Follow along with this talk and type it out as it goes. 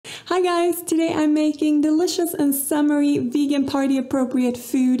Hi guys, today I'm making delicious and summery vegan party appropriate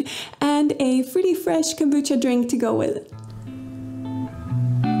food and a fruity fresh kombucha drink to go with it.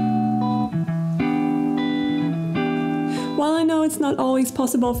 While I know it's not always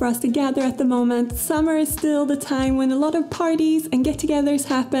possible for us to gather at the moment, summer is still the time when a lot of parties and get-togethers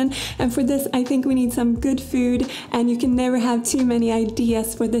happen, and for this I think we need some good food, and you can never have too many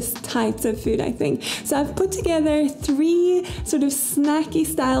ideas for this types of food, I think. So I've put together 3 sort of snacky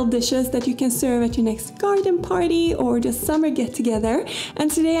style dishes that you can serve at your next garden party or just summer get-together. And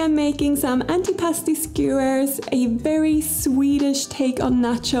today I'm making some antipasti skewers, a very Swedish take on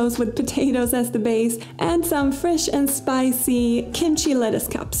nachos with potatoes as the base, and some fresh and spicy kimchi lettuce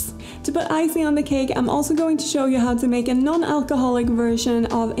cups. To put icing on the cake, I'm also going to show you how to make a non-alcoholic version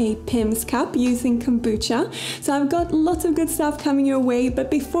of a pimms cup using kombucha. So I've got lots of good stuff coming your way, but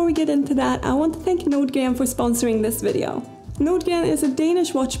before we get into that, I want to thank Nordgren for sponsoring this video. Nordgren is a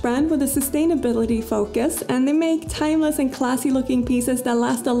Danish watch brand with a sustainability focus, and they make timeless and classy looking pieces that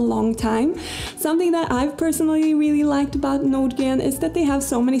last a long time. Something that I've personally really liked about Nordgren is that they have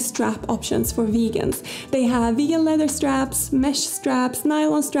so many strap options for vegans. They have vegan leather straps, mesh straps,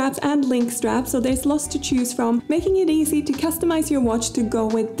 nylon straps and link straps, so there's lots to choose from, making it easy to customize your watch to go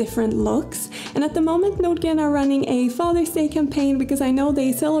with different looks. And at the moment Nordgren are running a Father's Day campaign because I know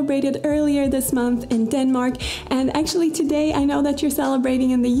they celebrated earlier this month in Denmark, and actually today I know that you're celebrating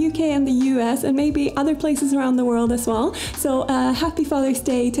in the UK and the US and maybe other places around the world as well. So happy Father's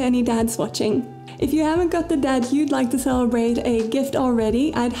Day to any dads watching. If you haven't got the dad you'd like to celebrate a gift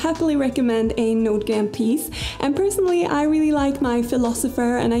already, I'd happily recommend a Nordgren piece. And personally, I really like my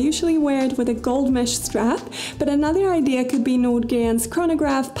Philosopher, and I usually wear it with a gold mesh strap. But another idea could be Nordgren's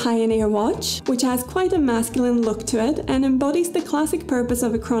Chronograph Pioneer watch, which has quite a masculine look to it and embodies the classic purpose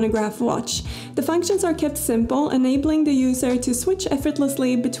of a chronograph watch. The functions are kept simple, enabling the user to switch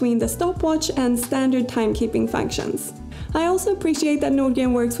effortlessly between the stopwatch and standard timekeeping functions. I also appreciate that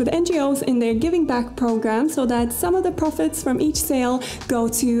Nordgren works with NGOs in their giving back program so that some of the profits from each sale go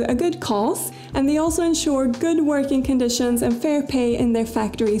to a good cause, and they also ensure good working conditions and fair pay in their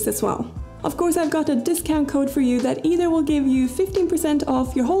factories as well. Of course, I've got a discount code for you that either will give you 15%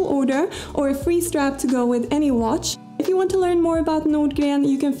 off your whole order or a free strap to go with any watch. If you want to learn more about Nordgren,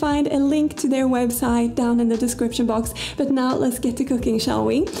 you can find a link to their website down in the description box. But now let's get to cooking, shall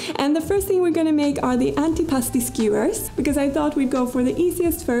we? And the first thing we're going to make are the antipasti skewers, because I thought we'd go for the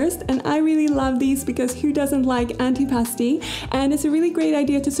easiest first, and I really love these because who doesn't like antipasti? And it's a really great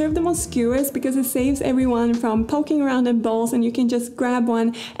idea to serve them on skewers because it saves everyone from poking around in bowls, and you can just grab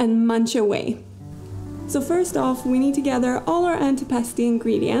one and munch away. So first off, we need to gather all our antipasti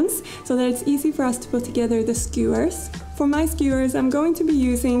ingredients so that it's easy for us to put together the skewers. For my skewers, I'm going to be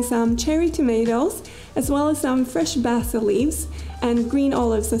using some cherry tomatoes, as well as some fresh basil leaves and green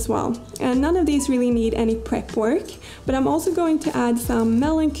olives as well. And none of these really need any prep work, but I'm also going to add some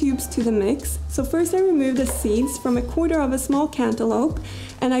melon cubes to the mix. So first I remove the seeds from a quarter of a small cantaloupe,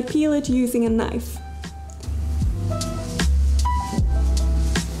 and I peel it using a knife.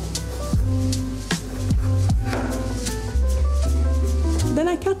 Then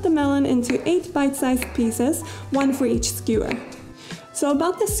I cut the melon into 8 bite-sized pieces, 1 for each skewer. So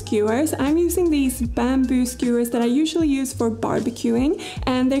about the skewers, I'm using these bamboo skewers that I usually use for barbecuing,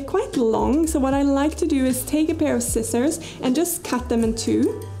 and they're quite long, so what I like to do is take a pair of scissors and just cut them in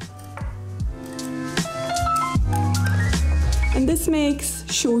 2. And this makes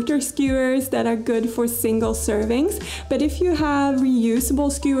shorter skewers that are good for single servings. But if you have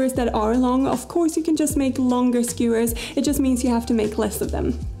reusable skewers that are long, of course you can just make longer skewers. It just means you have to make less of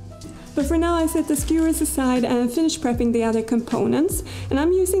them. But for now I set the skewers aside and finish prepping the other components. And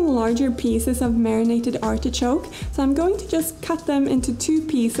I'm using larger pieces of marinated artichoke. So I'm going to just cut them into 2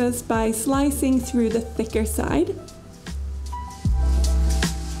 pieces by slicing through the thicker side.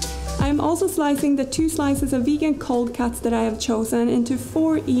 I'm also slicing the 2 slices of vegan cold cuts that I have chosen into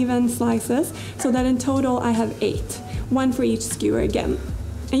 4 even slices, so that in total I have 8, 1 for each skewer again.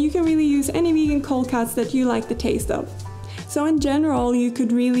 And you can really use any vegan cold cuts that you like the taste of. So in general, you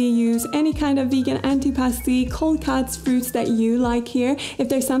could really use any kind of vegan antipasti, cold cuts, fruits that you like here. If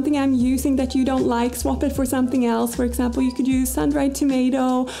there's something I'm using that you don't like, swap it for something else. For example, you could use sun-dried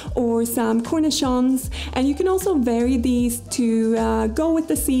tomato or some cornichons. And you can also vary these to go with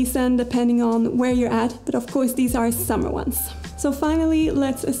the season depending on where you're at. But of course, these are summer ones. So finally,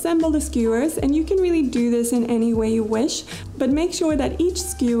 let's assemble the skewers, and you can really do this in any way you wish, but make sure that each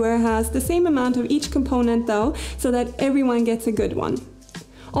skewer has the same amount of each component though, so that everyone gets a good one.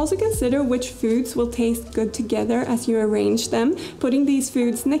 Also consider which foods will taste good together as you arrange them, putting these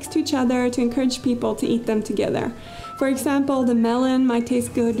foods next to each other to encourage people to eat them together. For example, the melon might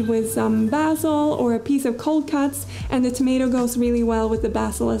taste good with some basil or a piece of cold cuts, and the tomato goes really well with the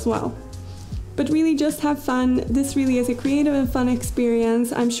basil as well. But really just have fun. This really is a creative and fun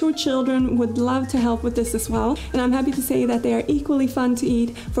experience. I'm sure children would love to help with this as well, and I'm happy to say that they are equally fun to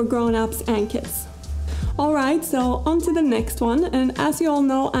eat for grown-ups and kids. Alright, so on to the next one, and as you all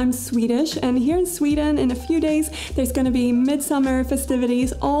know, I'm Swedish, and here in Sweden in a few days there's gonna be midsummer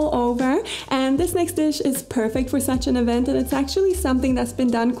festivities all over, and this next dish is perfect for such an event, and it's actually something that's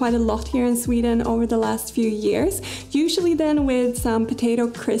been done quite a lot here in Sweden over the last few years, usually then with some potato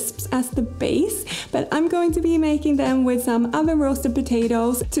crisps as the base, but I'm going to be making them with some oven roasted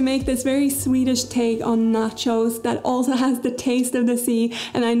potatoes to make this very Swedish take on nachos that also has the taste of the sea,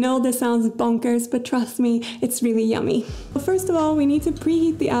 and I know this sounds bonkers, but trust me, it's really yummy. Well, first of all, we need to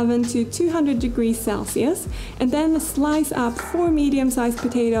preheat the oven to 200 degrees Celsius and then slice up 4 medium-sized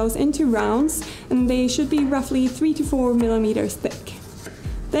potatoes into rounds, and they should be roughly 3 to 4 millimeters thick.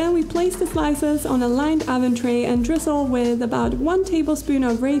 Then we place the slices on a lined oven tray and drizzle with about 1 tablespoon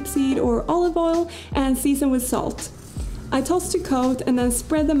of rapeseed or olive oil and season with salt. I toss to coat and then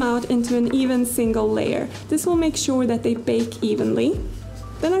spread them out into an even single layer. This will make sure that they bake evenly.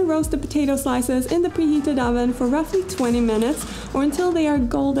 Then I roast the potato slices in the preheated oven for roughly 20 minutes or until they are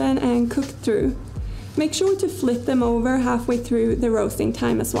golden and cooked through. Make sure to flip them over halfway through the roasting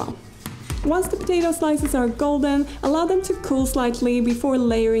time as well. Once the potato slices are golden, allow them to cool slightly before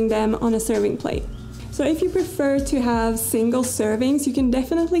layering them on a serving plate. So if you prefer to have single servings, you can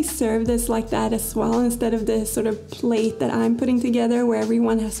definitely serve this like that as well, instead of this sort of plate that I'm putting together where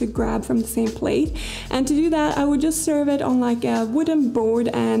everyone has to grab from the same plate. And to do that, I would just serve it on like a wooden board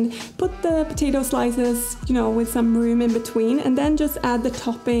and put the potato slices, with some room in between, and then just add the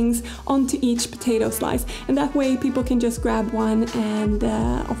toppings onto each potato slice. And that way people can just grab one and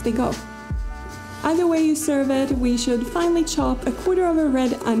off they go. Either way you serve it, we should finely chop a quarter of a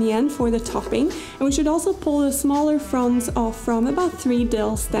red onion for the topping, and we should also pull the smaller fronds off from about 3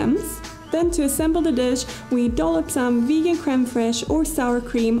 dill stems. Then to assemble the dish, we dollop some vegan creme fraiche or sour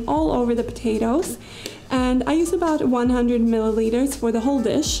cream all over the potatoes, and I use about 100 milliliters for the whole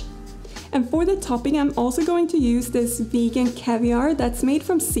dish. And for the topping, I'm also going to use this vegan caviar that's made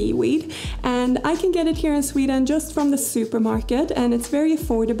from seaweed, and I can get it here in Sweden just from the supermarket, and it's very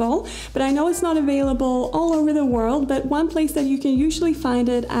affordable, but I know it's not available all over the world, but one place that you can usually find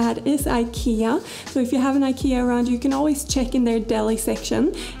it at is IKEA. So if you have an IKEA around, you can always check in their deli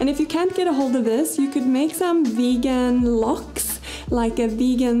section. And if you can't get a hold of this, you could make some vegan lox, like a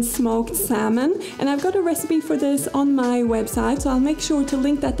vegan smoked salmon, and I've got a recipe for this on my website, so I'll make sure to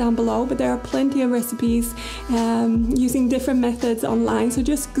link that down below, but there are plenty of recipes using different methods online, so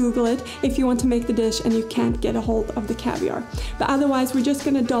just Google it if you want to make the dish and you can't get a hold of the caviar. But otherwise, we're just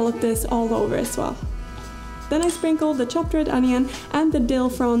gonna dollop this all over as well. Then I sprinkle the chopped red onion and the dill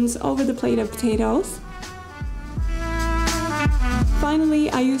fronds over the plate of potatoes. Finally,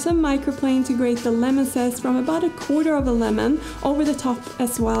 I use a microplane to grate the lemon zest from about a quarter of a lemon over the top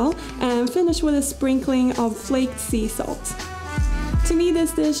as well, and finish with a sprinkling of flaked sea salt. To me,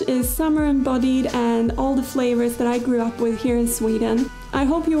 this dish is summer embodied and all the flavors that I grew up with here in Sweden. I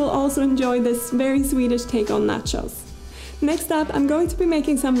hope you will also enjoy this very Swedish take on nachos. Next up, I'm going to be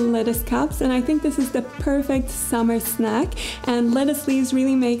making some lettuce cups, and I think this is the perfect summer snack, and lettuce leaves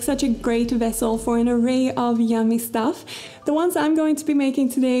really make such a great vessel for an array of yummy stuff. The ones I'm going to be making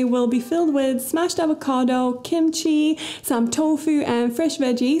today will be filled with smashed avocado, kimchi, some tofu and fresh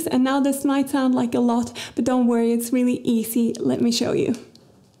veggies, and now this might sound like a lot, but don't worry, it's really easy. Let me show you.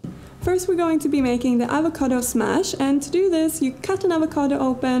 First, we're going to be making the avocado smash, and to do this, you cut an avocado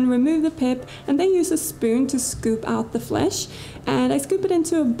open, remove the pip, and then use a spoon to scoop out the flesh. And I scoop it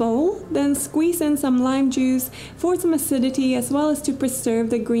into a bowl, then squeeze in some lime juice for some acidity as well as to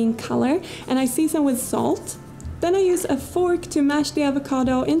preserve the green color, and I season with salt. Then I use a fork to mash the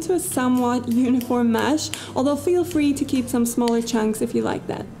avocado into a somewhat uniform mash, although feel free to keep some smaller chunks if you like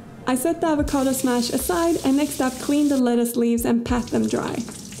that. I set the avocado smash aside, and next up clean the lettuce leaves and pat them dry.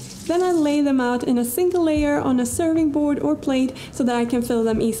 Then I lay them out in a single layer on a serving board or plate so that I can fill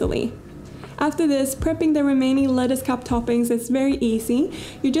them easily. After this, prepping the remaining lettuce cup toppings is very easy.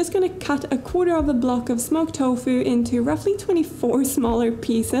 You're just going to cut a quarter of a block of smoked tofu into roughly 24 smaller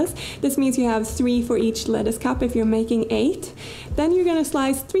pieces. This means you have 3 for each lettuce cup if you're making 8. Then you're going to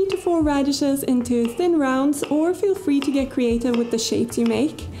slice 3 to 4 radishes into thin rounds, or feel free to get creative with the shapes you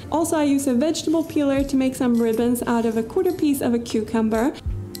make. Also, I use a vegetable peeler to make some ribbons out of a quarter piece of a cucumber.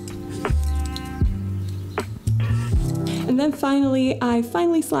 And then finally, I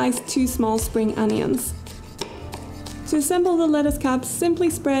finely sliced 2 small spring onions. To assemble the lettuce cups, simply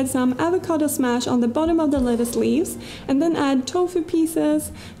spread some avocado smash on the bottom of the lettuce leaves and then add tofu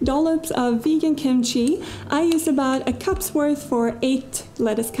pieces, dollops of vegan kimchi. I used about a cup's worth for 8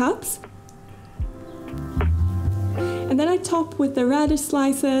 lettuce cups. And then I top with the radish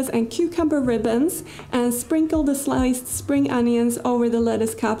slices and cucumber ribbons and sprinkle the sliced spring onions over the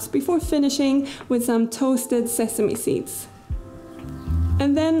lettuce cups before finishing with some toasted sesame seeds.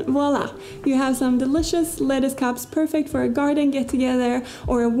 And then voila, you have some delicious lettuce cups perfect for a garden get-together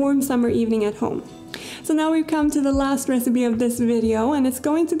or a warm summer evening at home. So now we've come to the last recipe of this video, and it's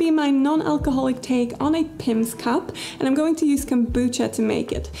going to be my non-alcoholic take on a pimms cup, and I'm going to use kombucha to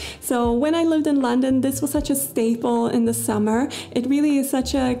make it. So when I lived in London, this was such a staple in the summer. It really is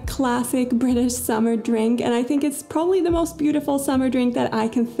such a classic British summer drink, and I think it's probably the most beautiful summer drink that I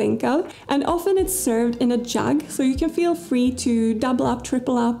can think of. And often it's served in a jug, so you can feel free to double up,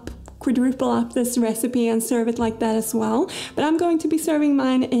 triple up, quadruple up this recipe and serve it like that as well. But I'm going to be serving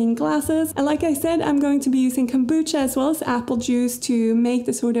mine in glasses, and like I said, I'm going to be using kombucha as well as apple juice to make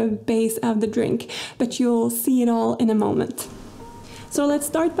the sort of base of the drink, but you'll see it all in a moment. So let's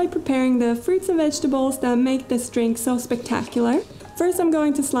start by preparing the fruits and vegetables that make this drink so spectacular. First, I'm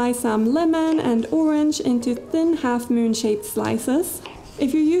going to slice some lemon and orange into thin half-moon shaped slices.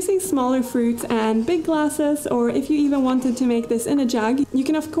 If you're using smaller fruits and big glasses, or if you even wanted to make this in a jug, you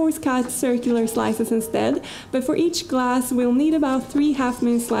can of course cut circular slices instead, but for each glass we'll need about 3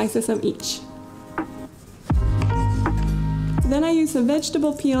 half-moon slices of each. Then I use a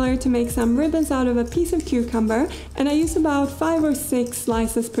vegetable peeler to make some ribbons out of a piece of cucumber, and I use about 5 or 6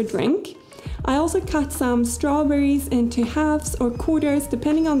 slices per drink. I also cut some strawberries into halves or quarters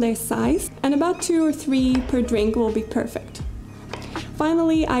depending on their size, and about 2 or 3 per drink will be perfect.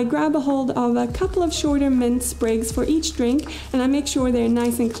 Finally, I grab a hold of a couple of shorter mint sprigs for each drink, and I make sure they're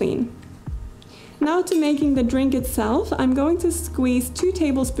nice and clean. Now to making the drink itself, I'm going to squeeze 2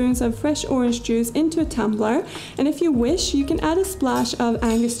 tablespoons of fresh orange juice into a tumbler, and if you wish, you can add a splash of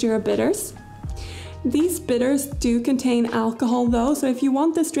Angostura bitters. These bitters do contain alcohol though, so if you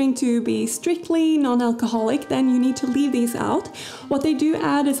want this drink to be strictly non-alcoholic, then you need to leave these out. What they do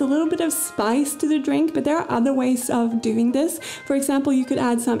add is a little bit of spice to the drink, but there are other ways of doing this. For example, you could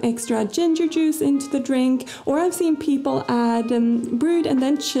add some extra ginger juice into the drink, or I've seen people add brewed and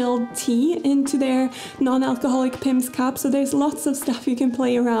then chilled tea into their non-alcoholic pimms cup, so there's lots of stuff you can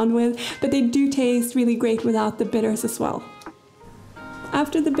play around with, but they do taste really great without the bitters as well.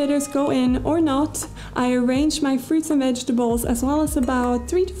 After the bitters go in or not, I arrange my fruits and vegetables as well as about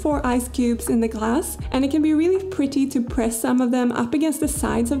 3 to 4 ice cubes in the glass, and it can be really pretty to press some of them up against the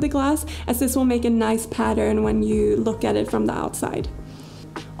sides of the glass, as this will make a nice pattern when you look at it from the outside.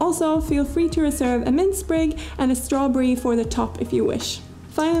 Also, feel free to reserve a mint sprig and a strawberry for the top if you wish.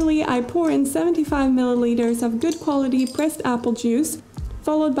 Finally, I pour in 75 milliliters of good quality pressed apple juice,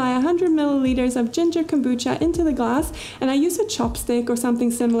 followed by 100 milliliters of ginger kombucha into the glass, and I use a chopstick or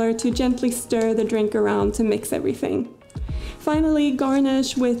something similar to gently stir the drink around to mix everything. Finally,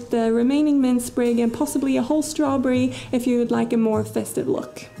 garnish with the remaining mint sprig and possibly a whole strawberry if you would like a more festive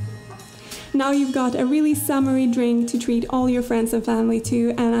look. Now you've got a really summery drink to treat all your friends and family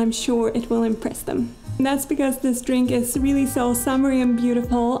to, and I'm sure it will impress them. And that's because this drink is really so summery and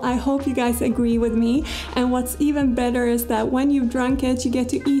beautiful. I hope you guys agree with me. And what's even better is that when you've drunk it, you get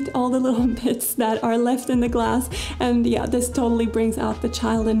to eat all the little bits that are left in the glass. And yeah, this totally brings out the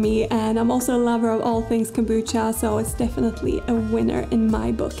child in me. And I'm also a lover of all things kombucha, so it's definitely a winner in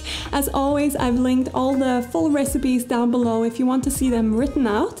my book. As always, I've linked all the full recipes down below if you want to see them written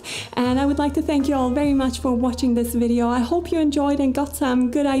out. And I would like to thank you all very much for watching this video. I hope you enjoyed and got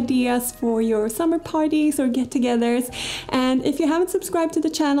some good ideas for your summer party or get-togethers. And if you haven't subscribed to the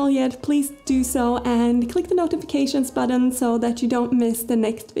channel yet, please do so and click the notifications button so that you don't miss the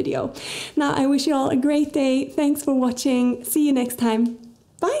next video. Now I wish you all a great day. Thanks for watching. See you next time.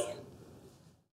 Bye!